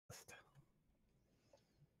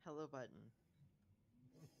Hello button.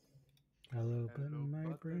 Hello, Hello, button, my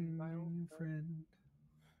button, my old brain friend. friend.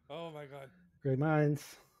 Oh my god. Great minds.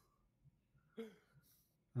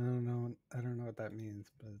 I don't know. I don't know what that means,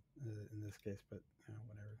 but in this case, but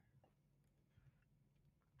whatever.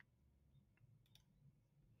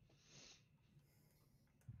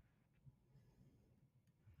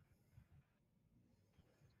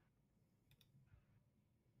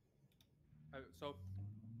 So,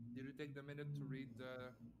 did you take the minute to read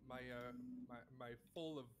my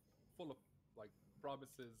full of like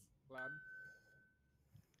promises plan?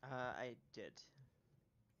 I did.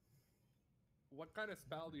 What kind of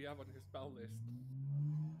spell do you have on your spell list?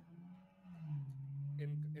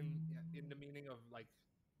 In the meaning of like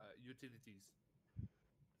utilities.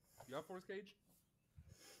 You have force cage?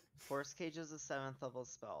 Force Cage is a 7th level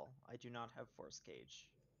spell. I do not have Force Cage.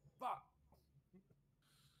 Fuck.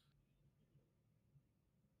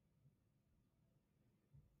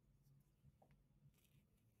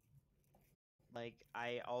 Like,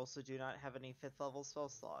 I also do not have any 5th level spell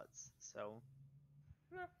slots, so.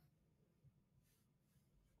 Yeah.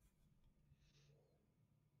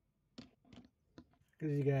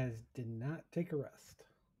 Because you guys did not take a rest.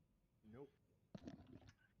 Nope.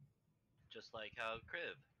 Just like how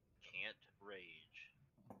Crib can't rage.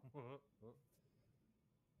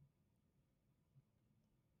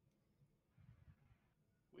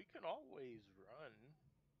 We can always run.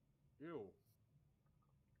 Ew.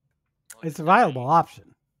 Well, It's a except viable me.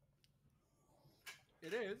 option.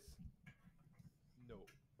 It is. No.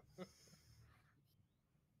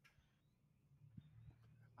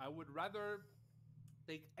 I would rather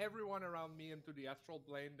take everyone around me into the astral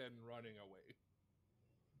plane than running away.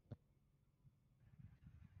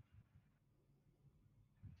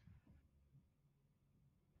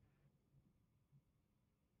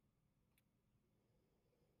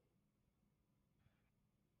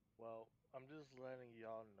 Well, I'm just letting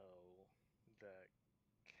y'all know that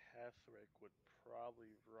Catherick would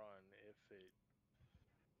probably run if it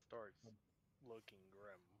starts looking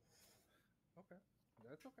grim. Okay,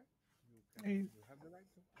 that's okay. You can. Hey, You have the right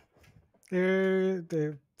to.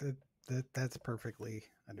 that's perfectly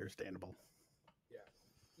understandable. Yeah.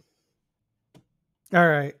 All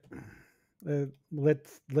right, uh,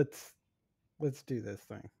 let's let's let's do this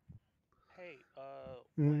thing. Hey,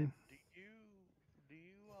 Mm. Win, do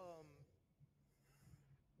you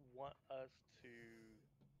want us to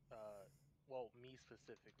well, me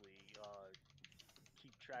specifically,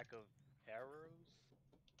 keep track of arrows?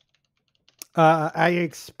 I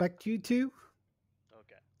expect you to.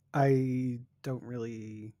 Okay. I don't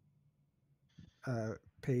really uh,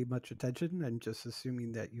 pay much attention, and just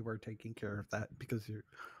assuming that you are taking care of that because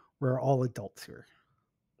we're all adults here.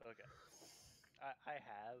 Okay.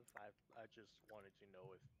 I just wanted to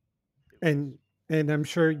know if it was And I'm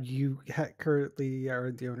just sure that. you currently are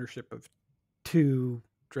in the ownership of two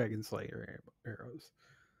Dragon Slayer arrows.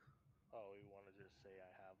 Oh, you want to just say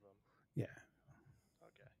I have them? Yeah,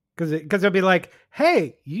 Okay. because it'll be like,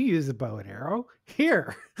 hey, you use a bow and arrow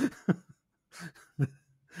here.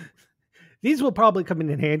 These will probably come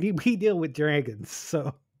in handy. We deal with dragons,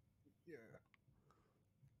 so Yeah.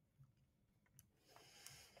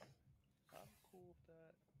 I'm cool with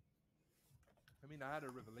that. I mean, I had a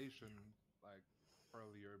revelation like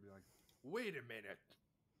earlier, be like, wait a minute,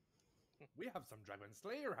 we have some Dragon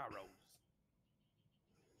Slayer arrows.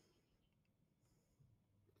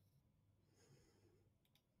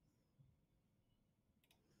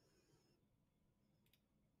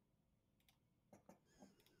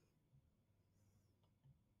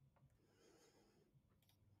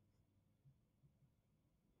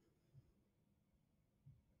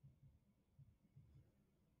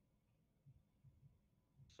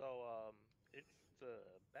 So, it's the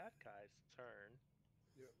bad guy's turn.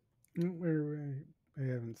 Yeah. I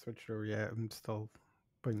haven't switched over yet. I'm still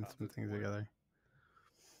putting How's some this things one? together.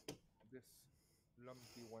 This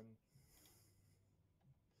lumpy one.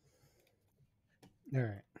 All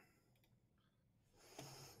right.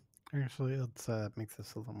 Actually, let's make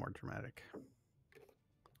this a little more dramatic.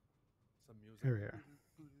 Some music. Here we are.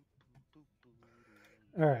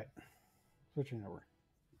 All right. Switching over.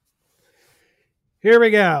 Here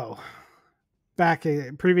we go. Back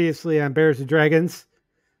previously on Bears and Dragons,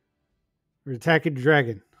 we're attacking the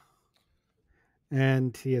dragon,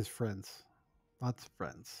 and he has friends, lots of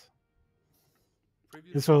friends.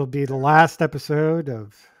 This Previously will on be the Bear. last episode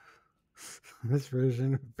of this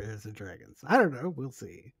version of Bears and Dragons. I don't know. We'll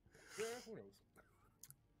see. Yeah, who knows?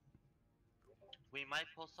 We might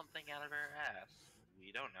pull something out of our ass.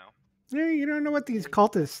 We don't know. Yeah, you don't know what these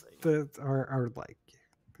cultists Exactly. are like.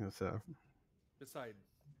 So, Beside,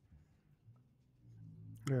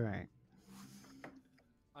 All right.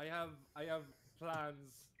 I have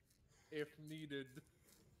plans if needed.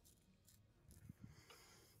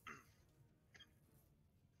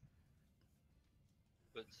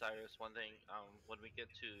 But Cyrus, one thing, when we get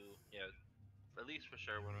to, yeah, at least for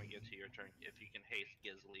sure when we get to your turn, if you can haste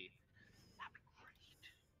Gizly, that'd be great.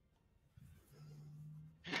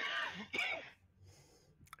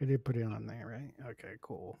 I did put it on there, right? Okay,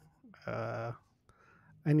 cool. I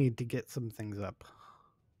need to get some things up.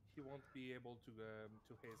 He won't be able to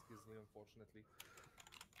haste Gizly, unfortunately.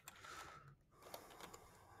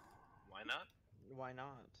 Why not? Why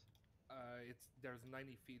not? There's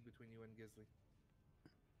 90 feet between you and Gizly.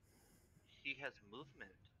 He has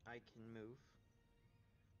movement. I can move.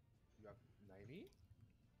 You have 90?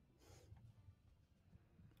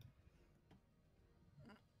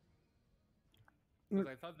 Because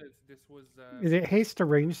I thought this was. Is it haste a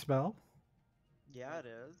range spell? Yeah, it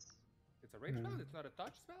is. It's a range spell. It's not a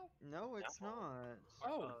touch spell. No, it's No. not.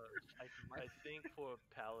 Oh, I think for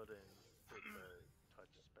paladins it's a touch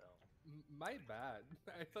spell. My bad.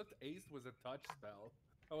 I thought Ace was a touch spell.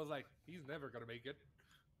 I was like, he's never gonna make it.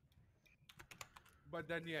 But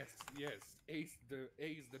then yes, Ace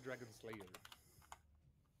the Dragon Slayer.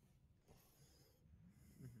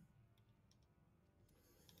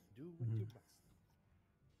 Do what you must.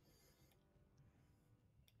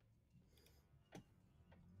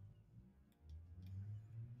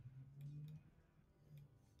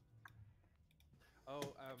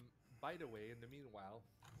 Oh, by the way, in the meanwhile,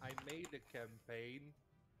 I made a campaign,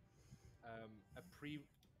 a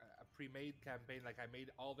pre-made campaign. Like I made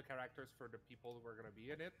all the characters for the people who were gonna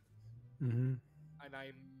be in it, Mm-hmm. and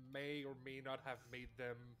I may or may not have made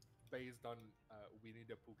them based on Winnie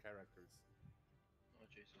the Pooh characters. Oh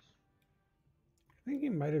Jesus. I think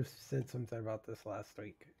you might have said something about this last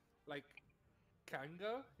week. Like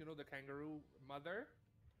Kanga, you know the kangaroo mother.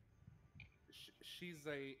 She's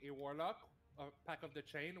a warlock, a pack of the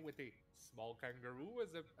chain with a small kangaroo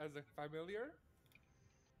as a familiar.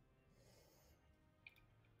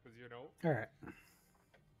 Because you know. All right.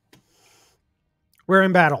 We're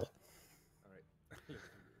in battle. All right, let's do this.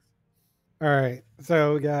 All right.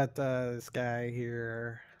 So we got this guy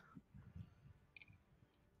here.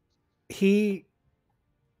 He.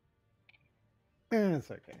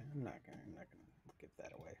 It's okay. I'm not gonna give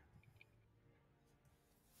that away.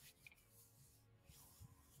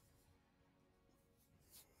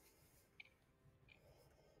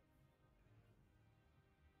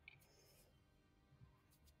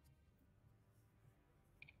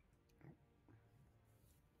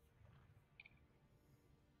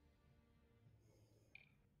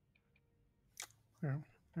 Yeah,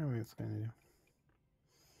 I don't think it's gonna do.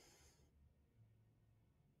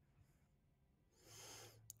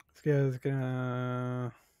 This guy's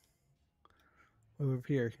gonna move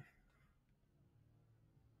here.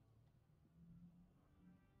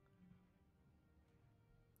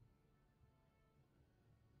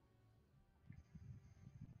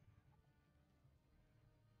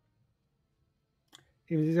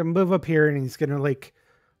 He's gonna move up here, and he's gonna like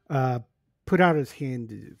put out his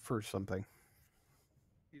hand for something.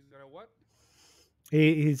 He's gonna what?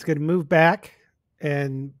 He's gonna move back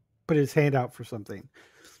and put his hand out for something.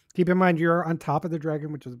 Keep in mind you're on top of the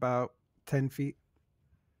dragon, which is about 10 feet.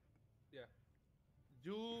 Yeah.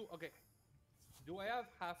 Okay. Do I have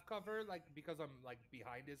half cover, like because I'm like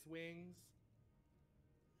behind his wings?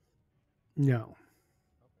 No.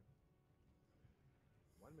 Okay.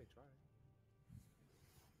 One may try.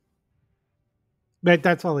 But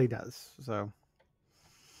that's all he does. So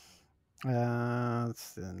let's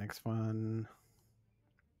see the next one.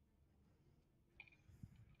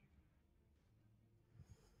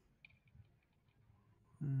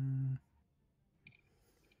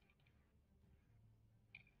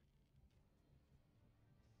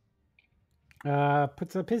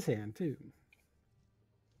 Puts up his hand too.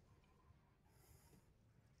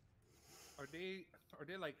 Are they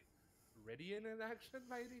like ready in an action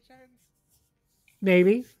by any chance?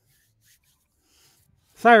 Maybe.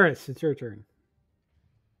 Cyrus, it's your turn.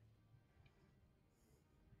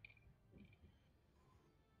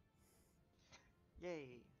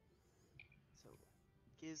 Yay. So,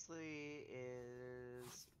 Gizly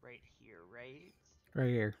is right here, right? Right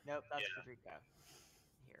here. Nope, that's Yeah. Paprika.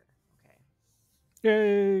 Here. Okay.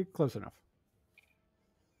 Yay, close enough.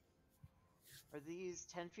 Are these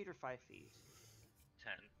 10 feet or 5 feet?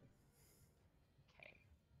 10. Okay.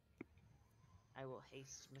 I will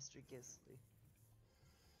haste Mr. Gizly.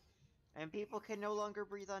 And people can no longer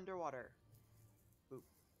breathe underwater. Boop.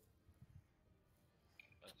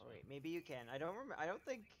 That's Oh wait, maybe you can. I don't remember. I don't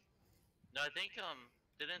think. No, I think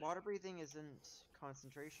Didn't Water breathing isn't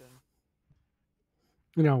concentration.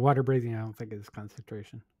 You know, water breathing, I don't think is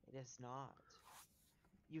concentration. It is not.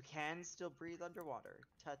 You can still breathe underwater.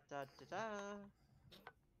 Ta da da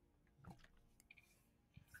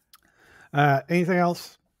da. Anything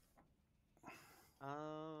else? I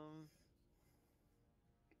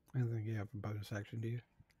don't think you have a bonus action, do you?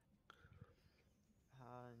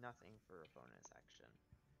 Nothing for a bonus action.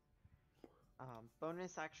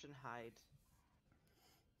 Bonus action hide.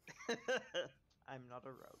 I'm not a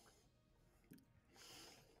rogue.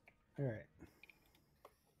 All right.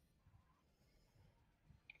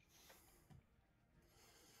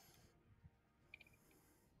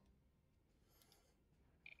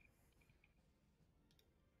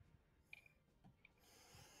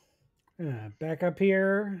 Back up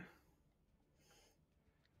here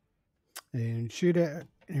and shoot an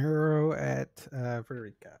arrow at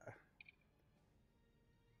Frederica.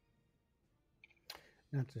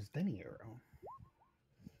 Not just any arrow.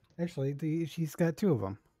 Actually, she's got two of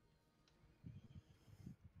them.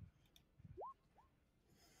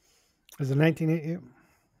 Is it 19 hit you?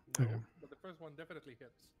 No, Okay. but the first one definitely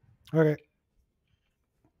hits. Okay.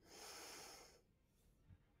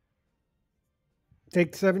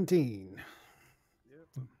 Take 17.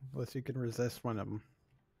 Yep. Unless you can resist one of them.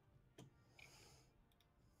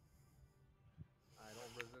 I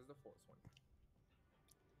don't resist the fourth one.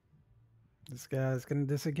 This guy's going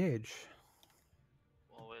to disengage.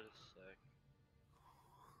 Well, wait a sec.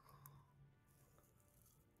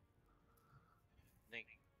 I think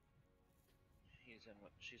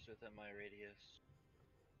she's within my radius.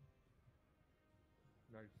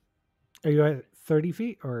 Nice. Are you at 30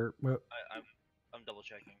 feet or what? I'm double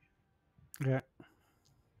checking. Yeah.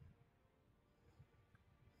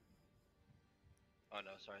 Oh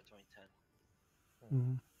no, sorry, it's only 10.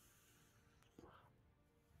 Mm-hmm.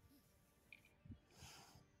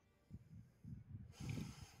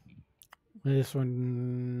 This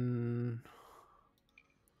one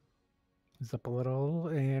is up a little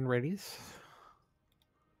and readies.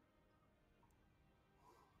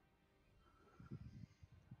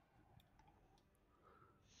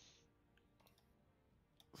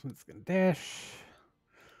 This one's gonna dash.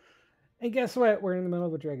 And guess what? We're in the middle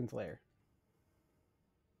of a dragon's lair.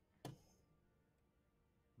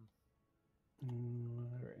 All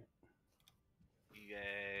right.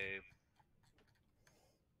 Yay.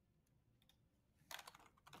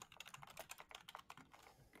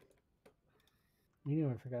 You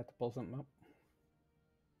know, I forgot to pull something up.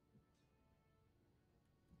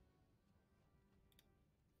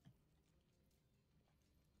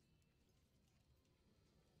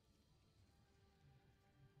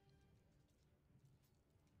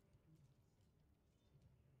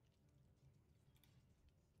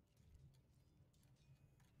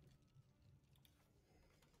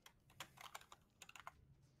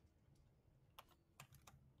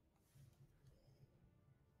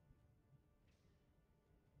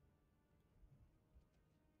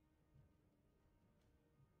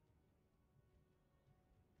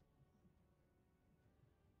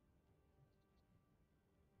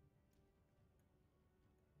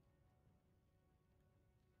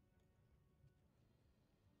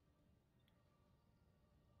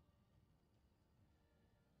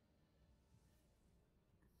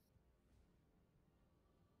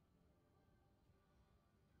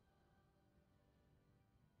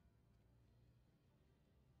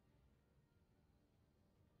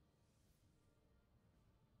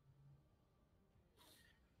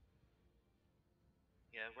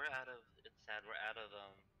 Yeah, it's sad, we're out of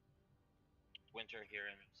winter here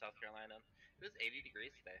in South Carolina. It was 80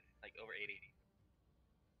 degrees today, like over 80.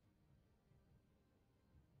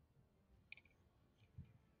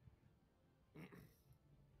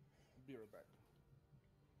 Be right back.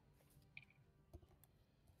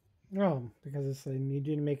 Oh, because I need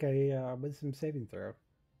you to make a wisdom saving throw.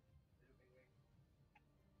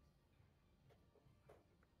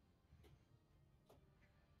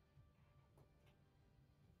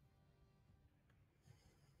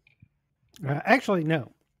 Actually,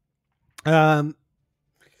 no. All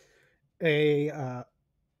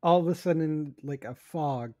of a sudden, like a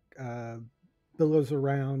fog billows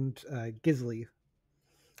around Gisley.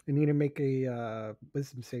 I need to make a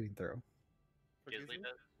wisdom saving throw. For Gisley Gisley?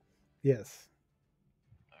 does? Yes.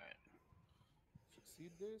 Alright.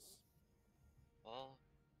 Succeed this? Well,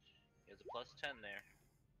 he has a plus 10 there.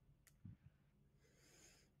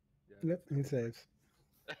 Yeah, Yep, he saves.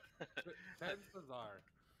 Chances are.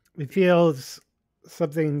 He feels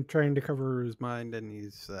something trying to cover his mind, and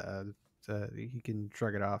he can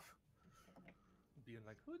shrug it off. Being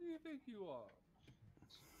like, who do you think you are?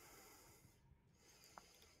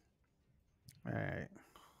 All right.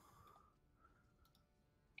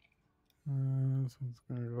 So it's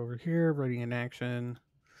going to go over here, ready in action.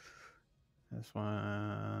 This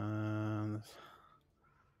one,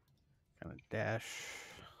 kind of dash.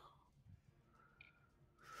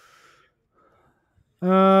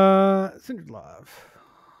 Cindered Love.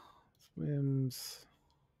 Swims.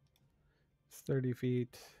 It's 30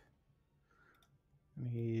 feet. And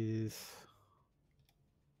he's.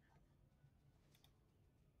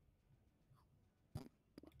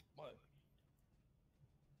 What?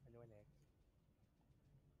 Ano next?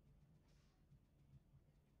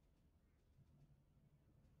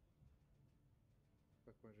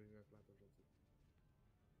 Tak może nie plata rzucić.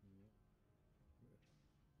 Nie.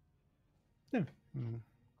 Yeah.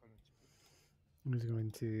 Koniec. He's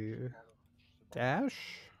going to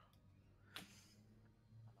dash.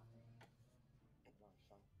 Dumbass.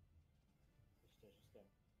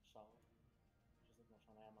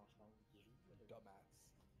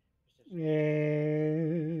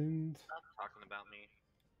 And. Stop talking about me.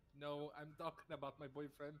 No, I'm talking about my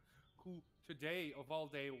boyfriend who today, of all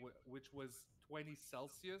day, which was 20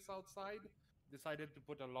 Celsius outside, decided to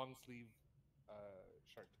put a long sleeve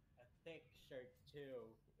shirt. A thick shirt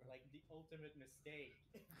too, like the ultimate mistake.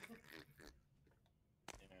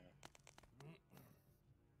 Yeah.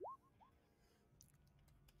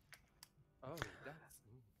 Oh, that's.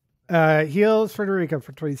 Heals Frederica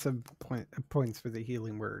for 27 points for the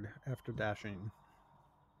healing word after dashing.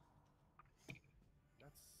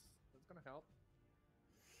 That's gonna help.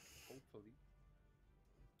 Hopefully.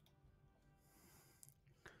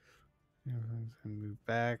 I'm going to move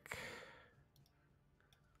back.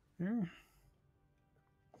 There.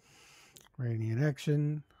 Ready in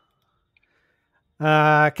action.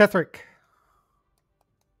 Kethric.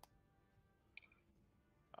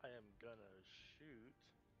 I am gonna shoot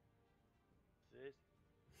this.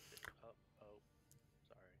 Oh, sorry.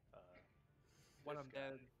 When This I'm guy.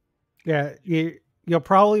 dead. Yeah, you'll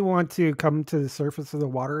probably want to come to the surface of the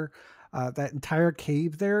water. That entire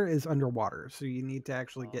cave there is underwater, so you need to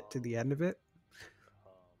actually get to the end of it.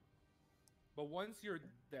 Um, But once you're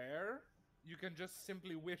there, you can just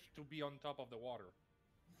simply wish to be on top of the water.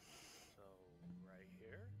 so right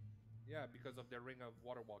here. Yeah, because of their ring of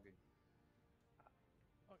water walking.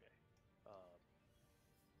 Okay.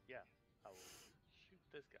 Yeah, I will shoot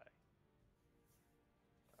this guy.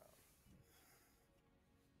 Um,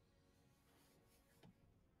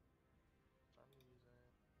 I'm using.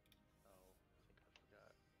 Oh, I think I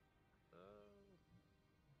forgot. Oh,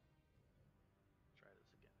 try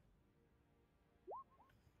this again.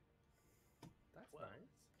 That's 12.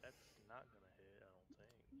 nice. That's not gonna hit. I don't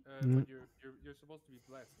think. But you're supposed to be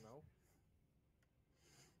blessed, no?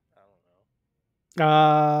 I don't know.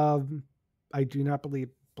 I do not believe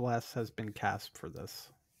Bless has been cast for this.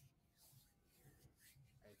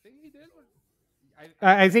 I think he did. But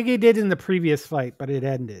I think he did in the previous fight, but it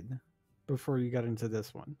ended before you got into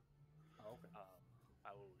this one. Oh, okay.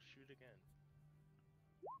 I will shoot again.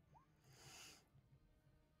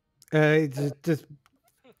 Just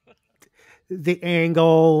the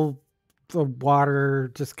angle, the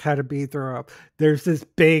water just kind of beat her up. There's this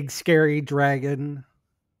big, scary dragon.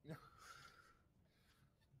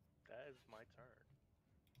 That is my turn.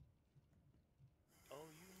 Oh,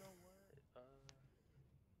 you know what?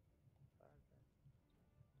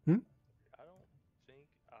 Hmm? I don't think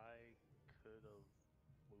I could have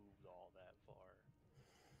moved all that far.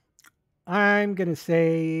 I'm gonna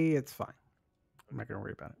say it's fine. I'm not gonna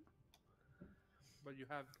worry about it. But you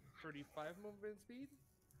have 35 movement speed.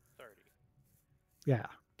 30. Yeah.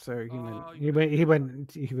 So he Oh, went. you could've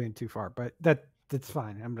He went too far, but that's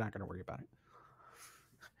fine. I'm not gonna worry about it.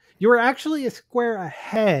 You were actually a square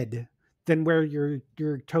ahead than where your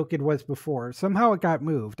token was before. Somehow it got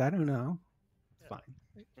moved. I don't know. It's Yeah. fine.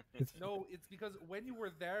 It's, No, it's because when you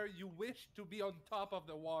were there, you wished to be on top of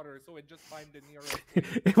the water, so it just find the nearest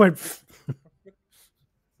place. it went.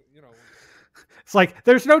 You know. It's like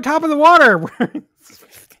there's no top of the water.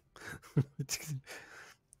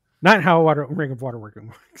 Not how ring of water working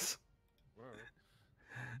works.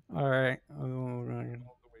 All right.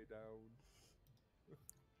 All the way down.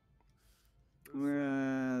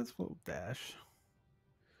 Let's little dash.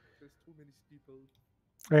 There's too many people.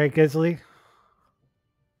 All right, Gisley.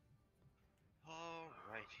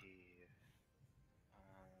 Alrighty.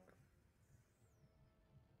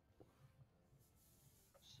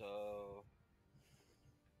 So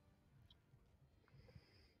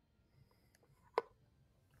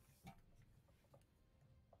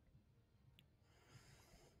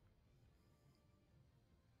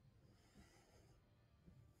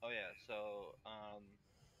oh yeah, so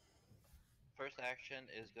first action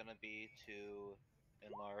is gonna be to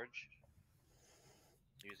enlarge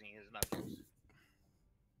using his knuckles.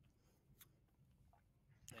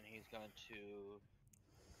 Then he's going to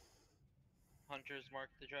Hunter's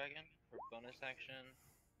Mark the Dragon for bonus action.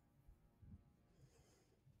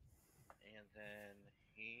 And then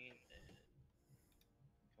he is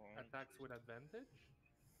going Attacks to with advantage?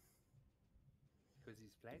 Because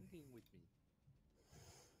he's flanking with me.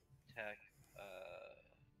 attack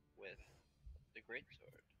with the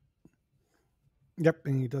greatsword. Yep,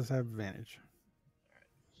 and he does have advantage. Alright,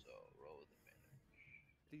 so roll with advantage.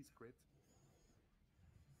 Please crit.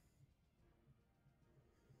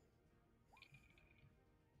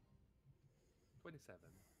 27.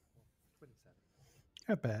 27.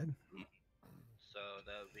 Not bad. So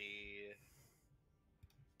that would be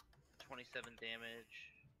 27 damage.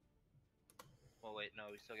 Well, wait, no,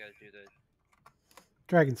 we still gotta do the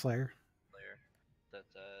Dragon Slayer. layer.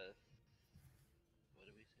 That's, what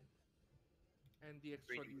did we say? And the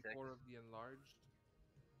extra 3d6. d4 of the enlarged.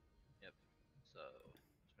 Yep. So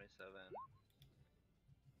 27,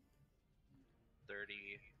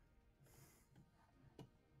 30,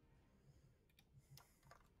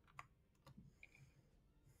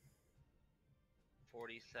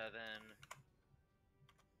 47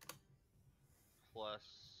 plus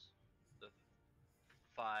the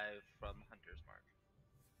 5 from Hunter's Mark.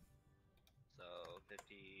 So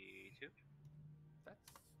 52.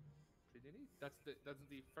 That's pretty neat. That's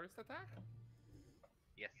the first attack?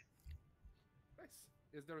 Yes. Nice.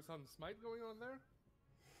 Is there some smite going on there?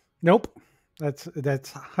 Nope.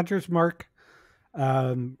 That's Hunter's Mark,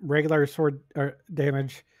 regular sword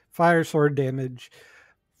damage, fire sword damage,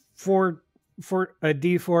 for a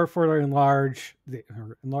D4 for enlarge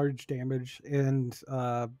damage, and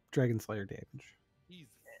Dragon Slayer damage. He's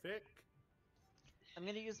thick. I'm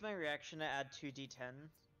gonna use my reaction to add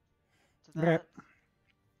 2d10 to Okay. that.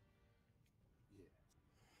 Yeah.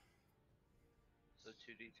 So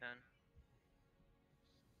 2d10.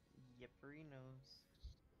 Yippery knows.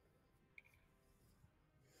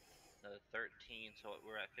 13, so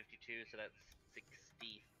we're at 52, so that's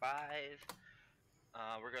 65.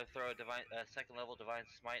 We're gonna throw a second level divine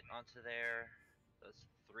smite onto there. That's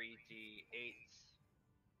 3d8s.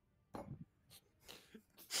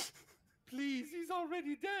 Please, he's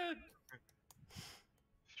already dead.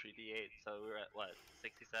 3d8. So we're at what?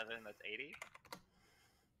 67. That's 80.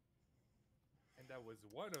 And that was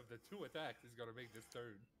one of the two attacks he's gonna make this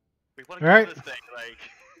turn. We want to All kill right. this thing. Like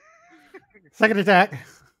Second attack.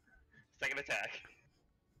 second attack.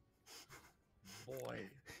 Boy.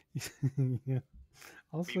 Yeah.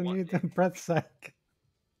 Also want need the it. breath sack.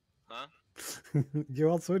 Huh? You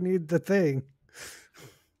also need the thing.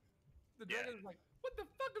 The Yeah. dragon's like, what the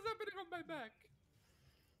fuck is happening on my back?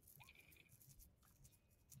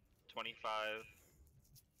 25.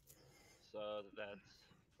 So that's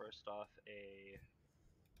first off a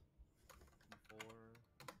D4,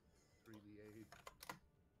 3d8.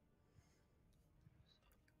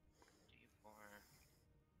 d4.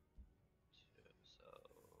 2, so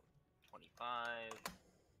 25.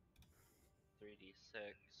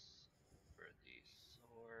 3d6 for the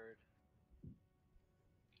sword.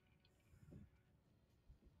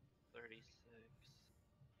 36.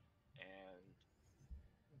 And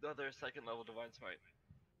another second level divine smite.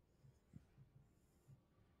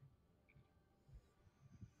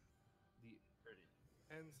 The 30.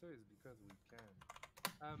 answer is because we can.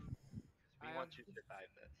 We I want have to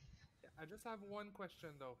survive this. I just have one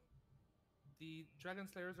question though. The Dragon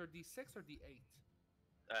Slayers are D6 or D8?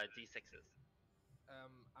 D6s.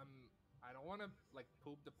 I don't want to like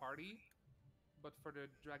poop the party, but for the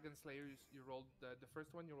Dragon Slayers, you rolled the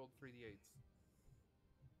first one. You rolled 3d8s.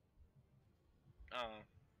 Oh,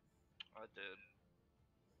 I did.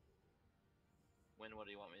 What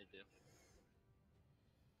do you want me to do?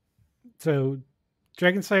 So,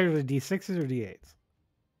 Dragon Slayers are D6s or D8s?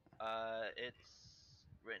 It's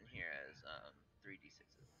written here as 3d6s.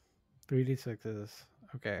 3D6s.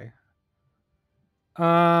 Okay.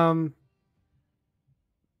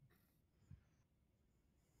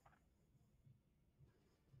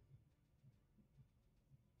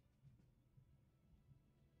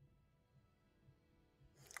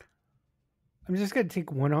 I'm just gonna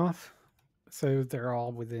take one off, so they're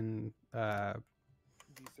all within D6.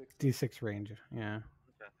 D6 range. Yeah.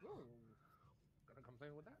 Oh, gonna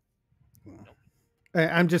complain with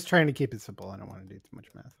that? I'm just trying to keep it simple. I don't want to do too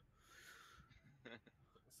much math.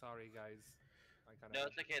 Sorry, guys. I kind of. No,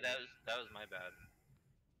 it's okay. That was my bad.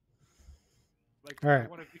 Like, All I right.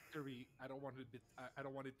 want a victory. I don't want it. I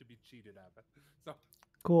don't want it to be cheated at. So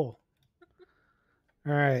Cool.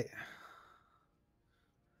 All right.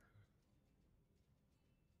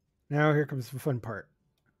 Now here comes the fun part.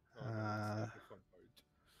 Oh no, it's not the fun part.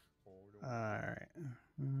 Oh no. All right.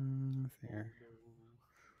 Let's see here.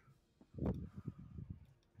 no.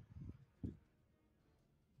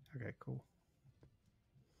 Okay, cool.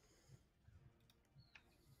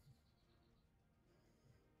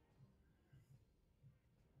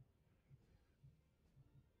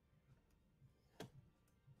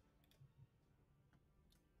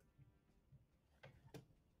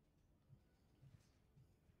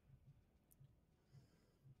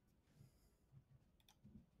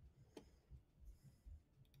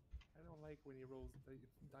 I don't like when he rolls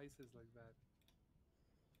dices like that.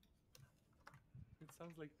 It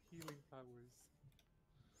sounds like healing powers.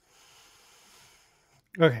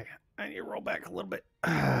 Okay, I need to roll back a little bit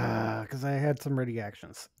because I had some ready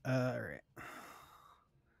actions. All right.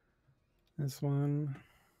 This one.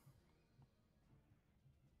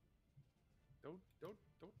 Don't.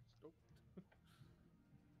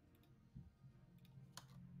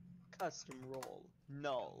 Custom roll.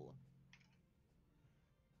 Null.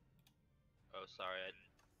 Oh, sorry, I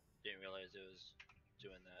didn't realize it was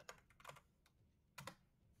doing that.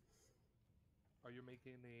 Are you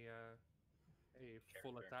making a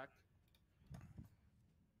full Character. attack?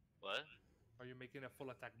 What? Are you making a full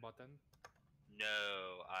attack button?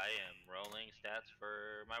 No, I am rolling stats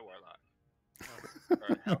for my warlock. Oh.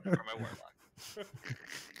 Or health for my warlock.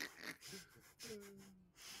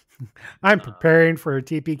 I'm preparing for a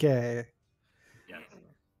TPK. Yes.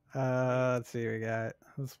 Let's see. We got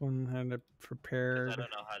this one had to Because prepare. I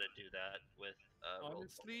don't know how to do that with roll.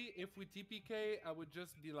 Honestly, if we TPK, I would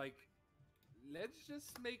just be like, let's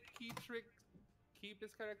just make Keytrick keep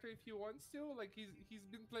his character if he wants to. Like he's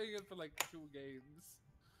been playing it for like 2 games.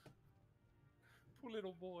 Poor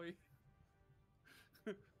little boy.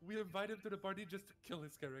 We invite him to the party just to kill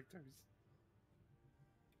his characters.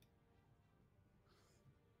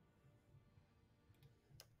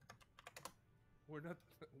 We're not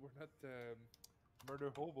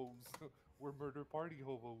murder hobos. We're murder party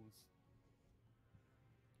hobos.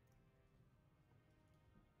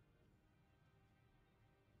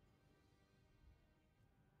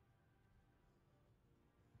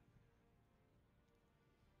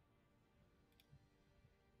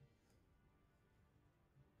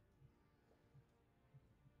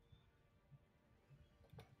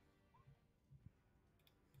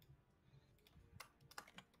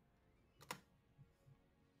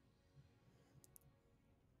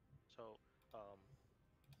 So, I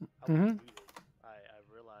was Mhm. muted. I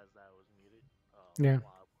realized that I was muted Yeah.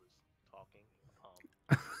 while I was talking.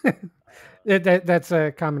 That's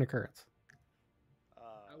a common occurrence.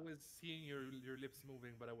 I was seeing your lips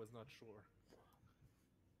moving, but I was not sure.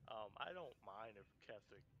 I don't mind if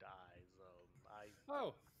Kethrick dies.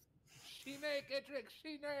 Oh, Shine Keytrick,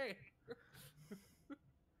 Shine.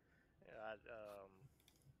 Yeah,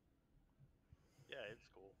 yeah, it's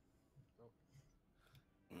cool. Oh.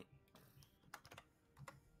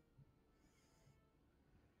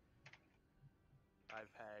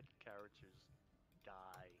 I've had characters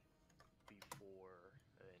die before,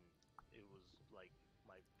 and it was like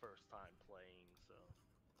my first time playing, so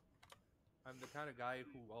I'm the kind of guy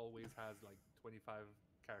who always has like 25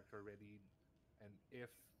 character ready, and if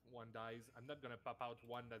one dies, I'm not gonna pop out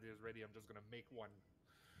one that is ready. I'm just gonna make one.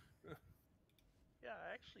 yeah,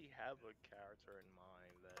 I actually have a character in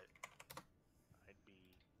mind that I'd be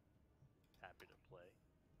happy to play.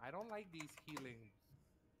 I don't like these healing.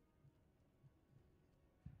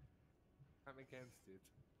 I'm against it.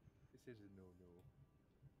 This is a no-no.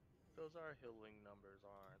 Those are healing numbers,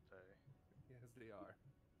 aren't they? Yes, they are.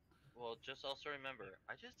 Well, just also remember,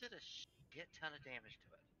 I just did a shit ton of damage to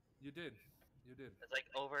it. You did. You did. It's like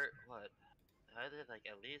over what? I did like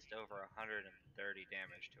at least over 130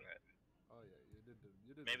 damage to it. Oh yeah, you did.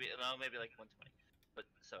 You did. Maybe no, maybe like 120. But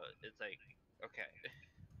so it's like okay.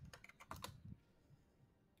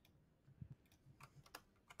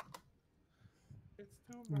 It's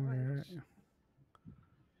too All right. much.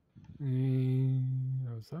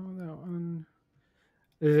 Was that one? That one.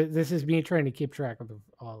 This is me trying to keep track of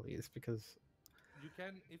all these because You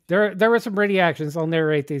can if there were some ready actions. I'll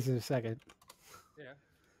narrate these in a second. yeah,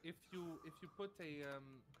 if you put a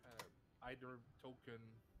either token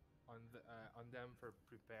on them for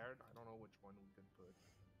prepared. I don't know which one we can put.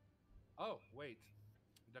 Oh wait,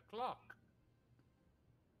 the clock.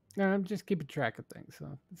 No, I'm just keeping track of things,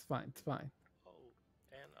 so it's fine. It's fine. Oh,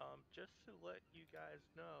 and just to let you guys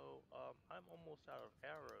know, I'm almost out of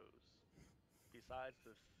arrows. Besides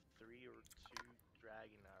the 3 or 2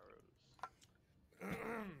 dragon arrows.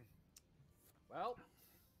 Well,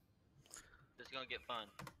 This is gonna get fun.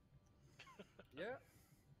 yeah.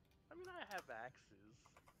 I mean, I have axes.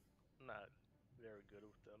 good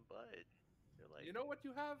with them, but they're like, You know what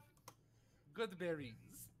you have? Good berries.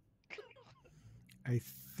 I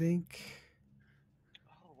think.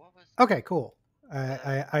 Oh, what was? Okay, cool.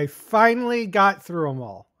 I finally got through them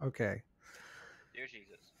all. Okay. Dear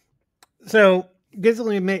Jesus. So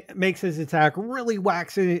Gizli makes his attack, really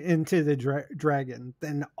whacks it into the dragon.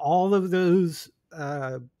 Then all of those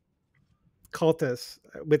cultists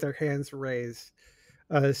with their hands raised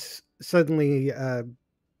suddenly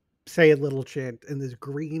say a little chant, and this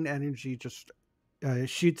green energy just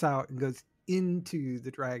shoots out and goes into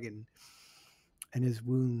the dragon, and his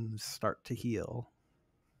wounds start to heal.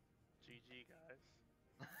 GG, guys.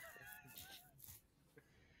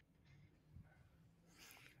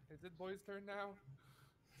 Is it boy's turn now?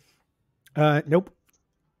 Nope.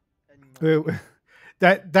 No.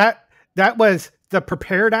 That was the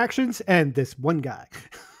prepared actions and this one guy.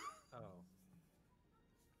 Oh.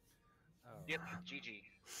 Oh. Yep. GG.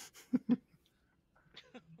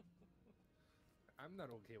 I'm not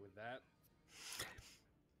okay with that.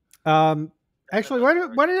 Actually, why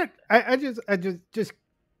did I just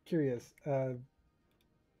curious.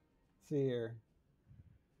 See here.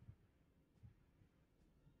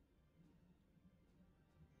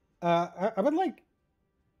 I would like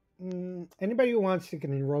anybody who wants to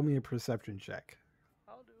can enroll me a perception check.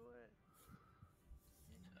 I'll do it.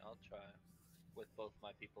 I'll try with both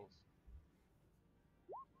my peoples.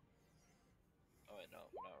 Oh wait, no,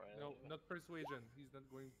 not right. No, not persuasion. He's not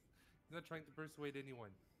going. He's not trying to persuade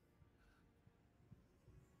anyone.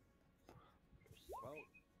 Well,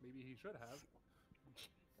 maybe he should have.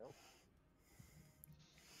 Nope.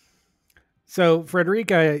 So,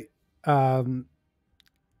 Frederica,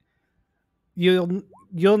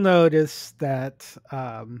 you'll notice that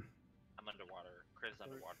I'm underwater. Chris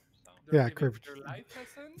underwater. So They're Yeah, giving curved. their life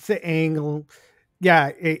essence. it's the angle. Yeah,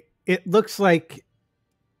 it looks like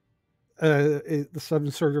some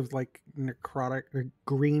sort of like necrotic or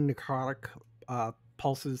green necrotic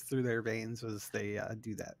pulses through their veins as they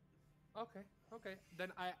do that. Okay, okay.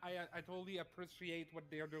 Then I totally appreciate what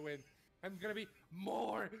they're doing. I'm gonna be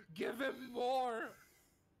more. Give him more.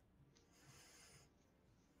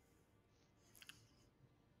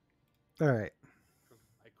 All right. Because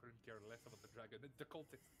I couldn't care less about the dragon. It's the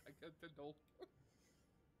cultist. I can't know.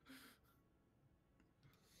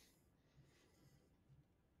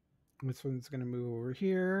 This one's gonna move over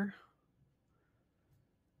here.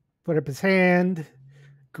 Put up his hand.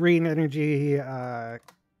 Green energy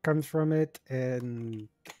comes from it, and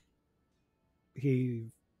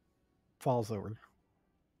he falls over.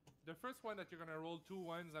 The first one that you're gonna roll 2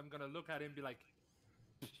 ones, I'm gonna look at him and be like,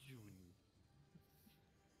 puny.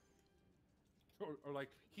 Or like,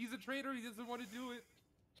 he's a traitor, he doesn't want to do it.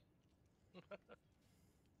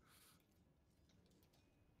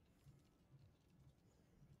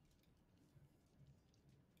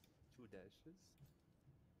 2 dashes.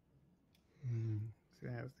 So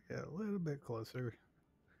I have to get a little bit closer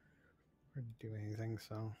or do anything.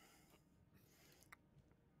 So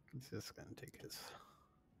he's just gonna take his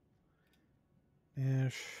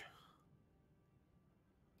dash.